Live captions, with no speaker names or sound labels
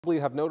Probably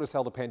have noticed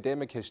how the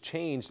pandemic has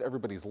changed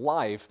everybody's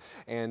life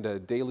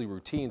and daily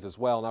routines as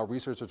well. Now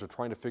researchers are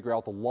trying to figure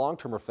out the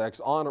long-term effects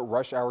on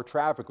rush hour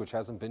traffic, which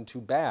hasn't been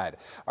too bad.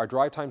 Our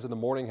drive times in the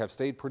morning have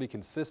stayed pretty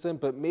consistent,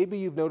 but maybe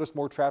you've noticed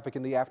more traffic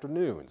in the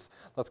afternoons.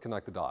 Let's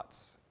connect the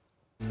dots.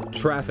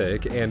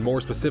 Traffic, and more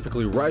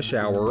specifically rush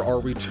hour, are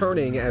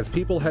returning as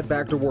people head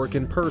back to work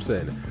in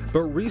person.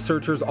 But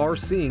researchers are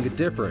seeing a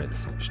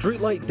difference.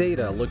 Streetlight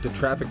data looked at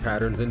traffic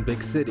patterns in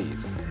big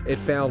cities. It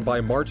found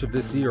by March of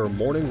this year,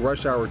 morning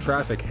rush hour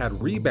traffic had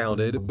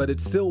rebounded, but it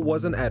still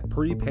wasn't at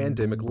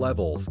pre-pandemic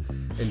levels.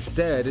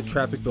 Instead,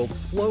 traffic built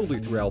slowly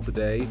throughout the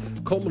day,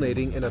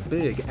 culminating in a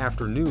big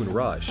afternoon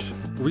rush.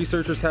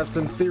 Researchers have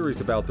some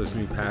theories about this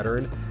new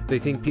pattern. They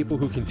think people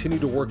who continue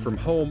to work from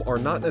home are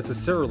not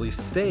necessarily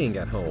staying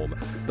at home.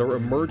 They're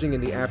emerging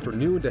in the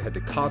afternoon to head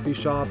to coffee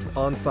shops,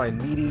 on-site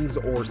meetings,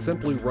 or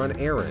simply run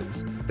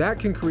errands. That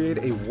can create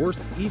a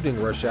worse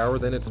evening rush hour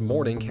than its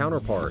morning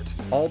counterpart.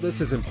 All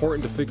this is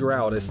important to figure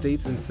out as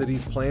states and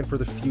cities plan for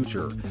the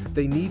future.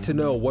 They need to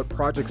know what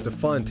projects to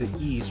fund to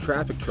ease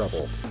traffic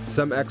troubles.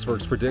 Some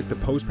experts predict the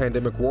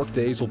post-pandemic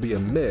workdays will be a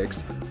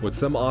mix, with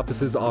some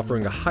offices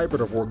offering a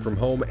hybrid of work from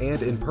home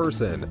and in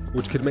person,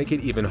 which could make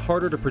it even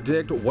harder to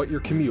predict what your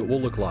commute will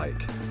look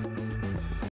like.